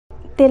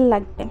তেল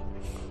লাগবে।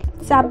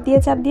 চাপ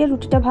দিয়ে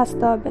রুটিটা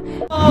ভাজতে হবে।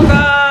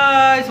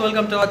 Guys,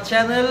 welcome to our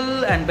channel.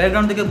 And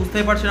background থেকে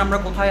বুঝতেই পারছেন আমরা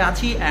কোথায়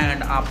আছি। এন্ড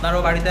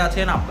আপনারাও বাড়িতে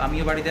আছেন,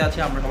 আমিও বাড়িতে আছি,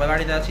 আমরা সবাই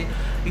বাড়িতে আছি।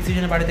 এই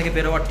সিজনে বাড়ি থেকে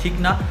বেরোবার ঠিক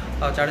না,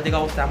 চারিদিকে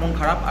অবস্থা এমন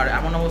খারাপ, আর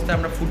এমন অবস্থায়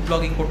আমরা ফুড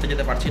ব্লগিং করতে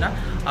যেতে পারছি না,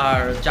 আর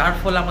যার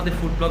ফলে আমাদের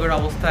ফুড ব্লগের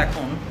অবস্থা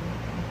এখন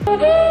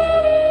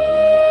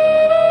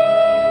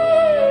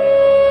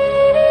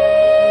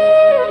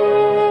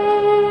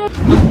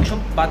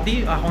সব বাদ দিই।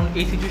 এখন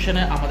এই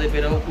সিচুয়েশনে আমাদের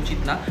বেরোনো উচিত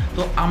না,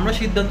 তো আমরা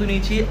সিদ্ধান্ত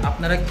নিয়েছি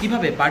আপনারা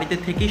কিভাবে বাড়িতে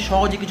থেকে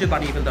সহজে কিছু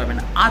বানিয়ে ফেলতে পারবেন।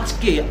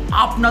 আজকে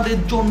আপনাদের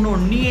জন্য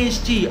নিয়ে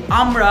এসেছি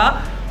আমরা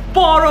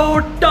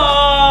পরোটা।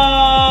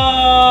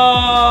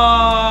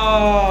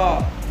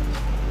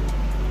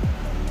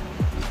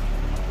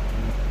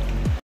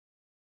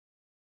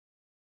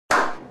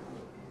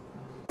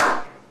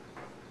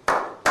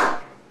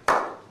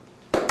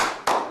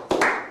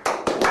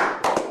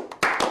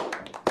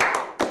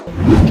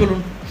 চলুন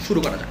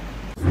শুরু করা যাক।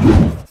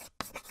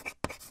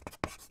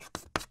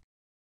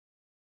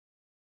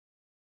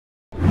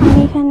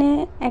 আমি এখানে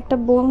একটা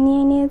বোল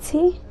নিয়ে নিয়েছি,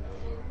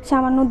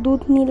 সামান্য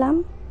দুধ নিলাম,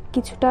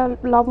 কিছুটা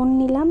লবণ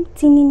নিলাম,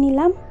 চিনি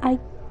নিলাম, আর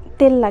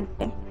তেল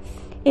লাগবে।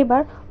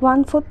 এবার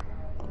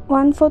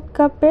 1/4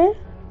 কাপের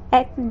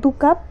 2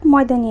 কাপ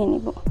ময়দা নিয়ে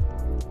নিব।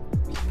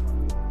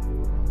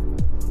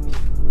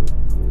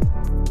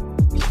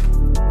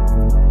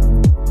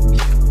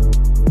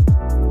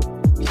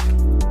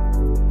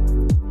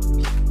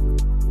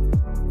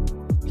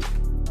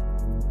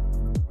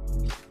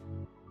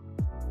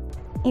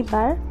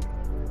 এবার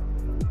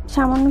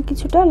সামান্য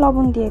কিছুটা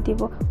লবণ দিয়ে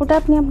দিব, ওটা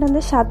আপনি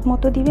আপনাদের স্বাদ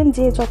মতো দিবেন,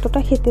 যে যতটা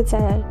খেতে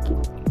চায় আর কি।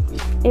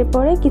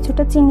 এরপরে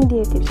কিছুটা চিনি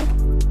দিয়ে দিব,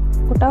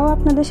 ওটাও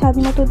আপনাদের স্বাদ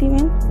মতো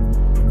দিবেন।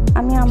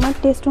 আমি আমার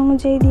টেস্ট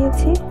অনুযায়ী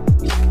দিয়েছি।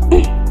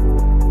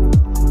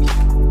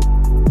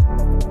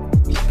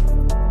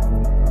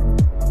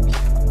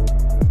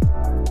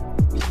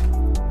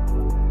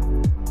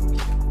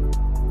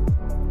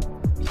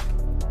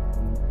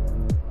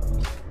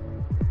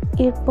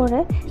 এরপরে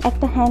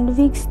একটা হ্যান্ড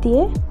উইক্স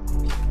দিয়ে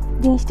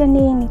জিনিসটা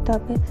নেড়ে নিতে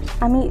হবে।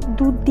 আমি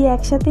দুধ দিয়ে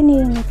একসাথে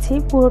নেড়ে নিচ্ছি,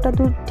 পুরোটা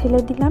দুধ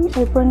ঢেলে দিলাম,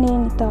 এরপর নেড়ে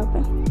নিতে হবে।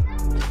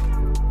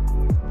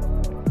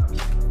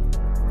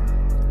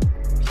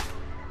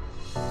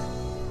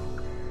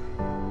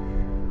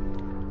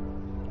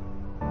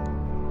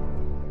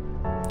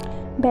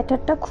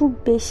 ব্যাটারটা খুব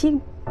বেশি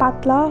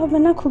পাতলাও হবে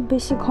না, খুব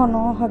বেশি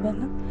ঘনও হবে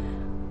না।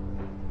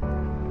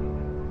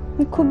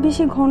 খুব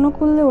বেশি ঘন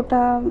করলে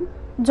ওটা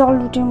জল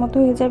রুটির মতো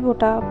হয়ে যাবে,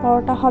 ওটা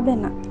পরোটা হবে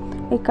না।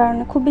 এই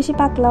কারণে খুব বেশি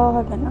পাতলাও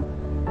হবে না,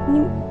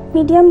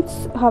 মিডিয়াম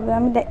হবে।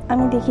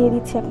 আমি দেখিয়ে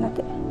দিচ্ছি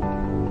আপনাদের।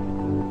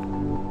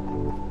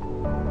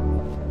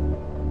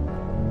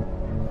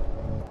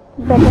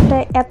 ব্যাটারটা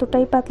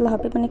এতটাই পাতলা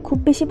হবে, মানে খুব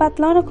বেশি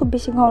পাতলাও না, খুব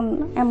বেশি ঘন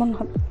না, এমন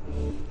হবে।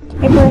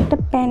 এরপর একটা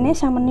প্যানে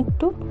সামান্য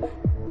একটু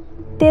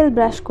তেল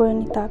ব্রাশ করে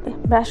নিতে হবে।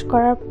 ব্রাশ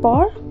করার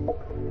পর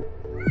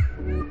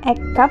 1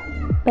 কাপ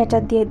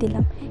ব্যাটার দিয়ে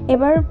দিলাম।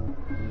 এবার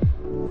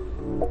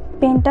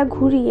প্যানটা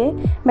ঘুরিয়ে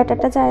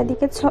ব্যাটারটা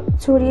চারিদিকে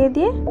ছড়িয়ে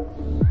দিয়ে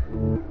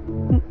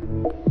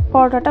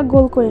পরোটাটা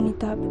গোল করে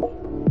নিতে হবে।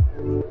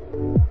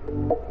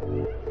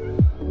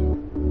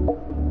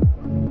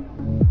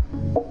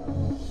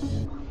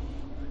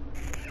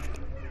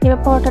 এবার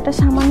পরোটাটা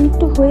সামান্য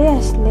একটু হয়ে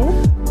আসলে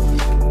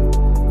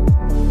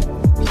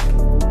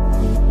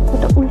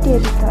ওটা উল্টিয়ে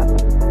দিতে হবে।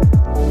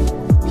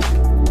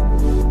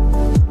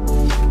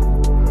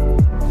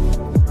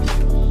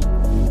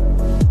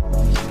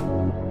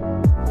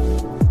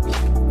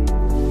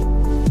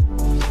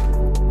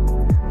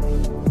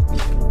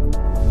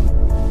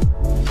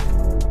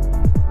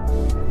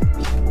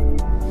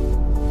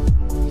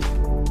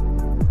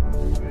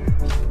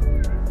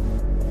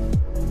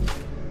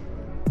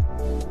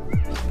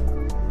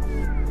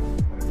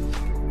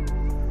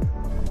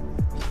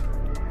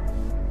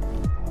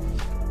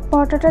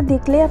 পরোটাটা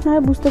দেখলে আপনারা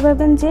বুঝতে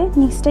পারবেন যে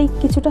নিচটাই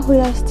কিছুটা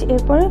হয়ে আসছে,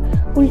 এরপরে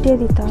উল্টিয়ে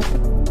দিতে হবে।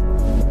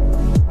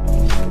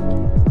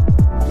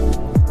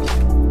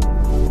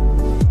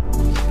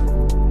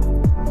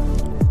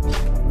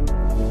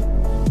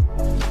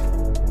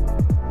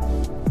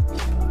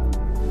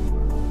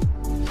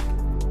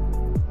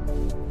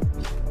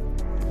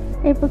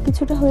 এরপর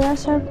কিছুটা হয়ে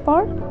আসার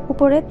পর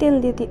উপরে তেল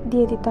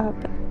দিয়ে দিতে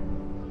হবে।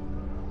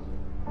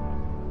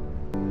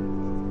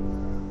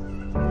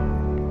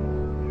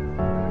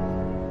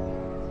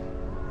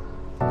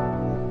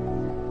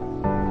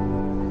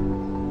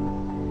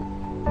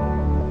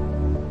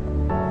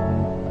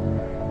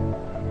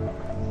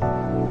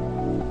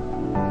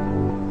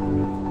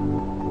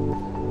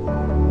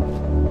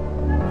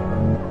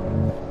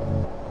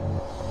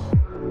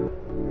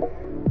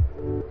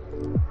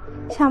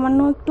 সামান্য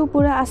একটু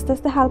উপরে আস্তে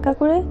আস্তে হালকা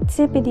করে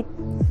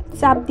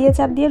চাপ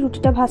দিয়ে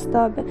রুটিটা ভাজতে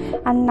হবে,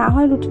 আর না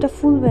হয় রুটিটা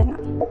ফুলবে না।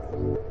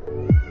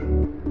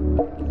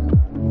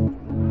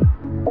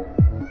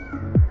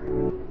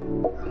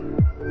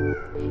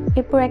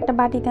 এরপর একটা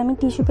বাটিতে আমি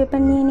টিস্যু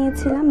পেপার নিয়ে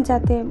নিয়েছিলাম,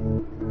 যাতে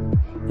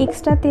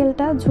এক্সট্রা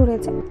তেলটা ঝরে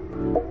যায়।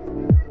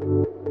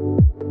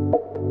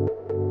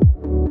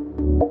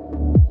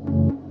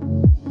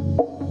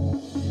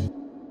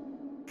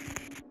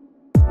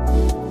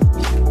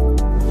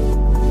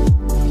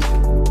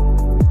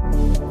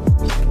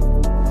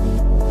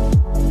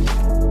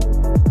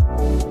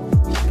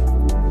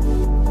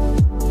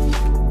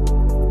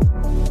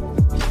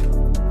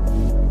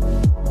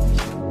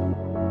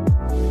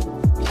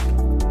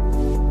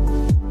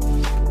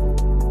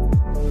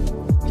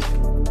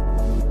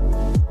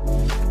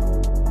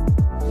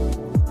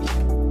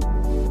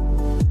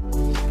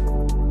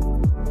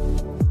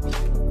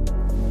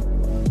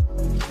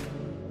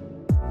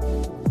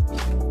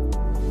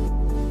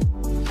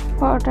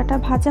 পরোটাটা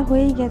ভাজা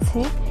হয়েই গেছে।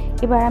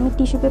 এবার আমি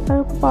টিস্যু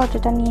পেপারের উপর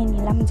পরোটাটা নিয়ে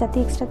নিলাম যাতে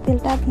এক্সট্রা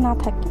তেলটা না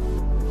থাকে।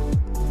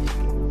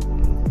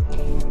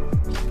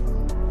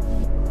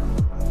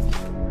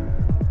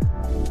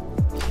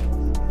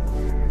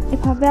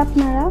 এভাবে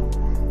আপনারা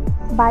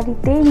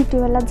বাড়িতে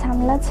রুটিওয়ালা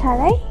ঝামেলা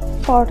ছাড়াই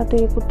পরোটা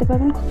তৈরি করতে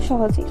পারবেন খুব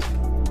সহজেই।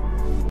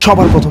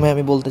 সবার প্রথমে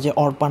আমি বলতে চাই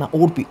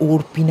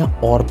অর্পিনা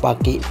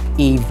অর্পাকে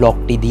এই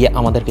ব্লগটি দিয়ে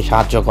আমাদেরকে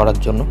সাহায্য করার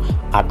জন্য।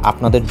 আর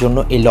আপনাদের জন্য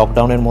এই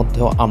লকডাউনের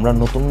মধ্যেও আমরা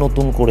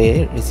নতুন করে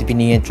রেসিপি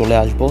নিয়ে চলে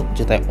আসবো,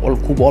 যেটা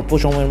খুব অল্প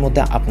সময়ের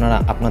মধ্যে আপনারা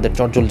আপনাদের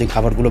চটজলদি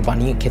খাবারগুলো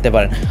বানিয়ে খেতে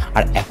পারেন।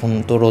 আর এখন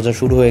তো রোজা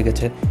শুরু হয়ে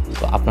গেছে,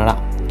 তো আপনারা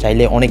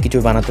চাইলে অনেক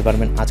কিছুই বানাতে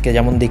পারবেন। আজকে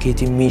যেমন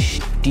দেখিয়েছি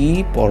মিষ্টি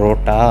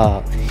পরোটা,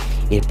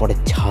 এরপরে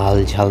ঝাল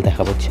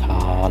দেখাবো,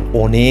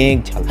 অনেক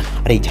ঝাল।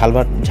 আর এই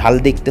ঝাল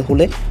দেখতে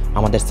হলে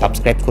আমাদের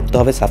সাবস্ক্রাইব করতে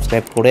হবে।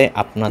 সাবস্ক্রাইব করে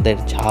আপনাদের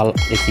ঝাল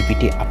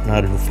রেসিপিটি আপনারা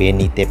লুফিয়ে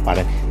নিতে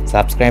পারেন।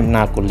 সাবস্ক্রাইব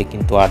না করলে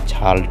কিন্তু আর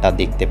ঝালটা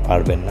দেখতে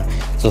পারবেন না।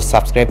 সো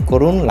সাবস্ক্রাইব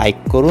করুন, লাইক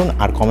করুন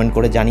আর কমেন্ট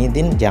করে জানিয়ে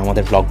দিন যে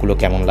আমাদের ব্লগগুলো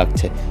কেমন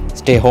লাগছে।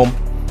 Stay home,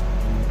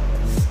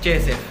 stay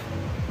safe.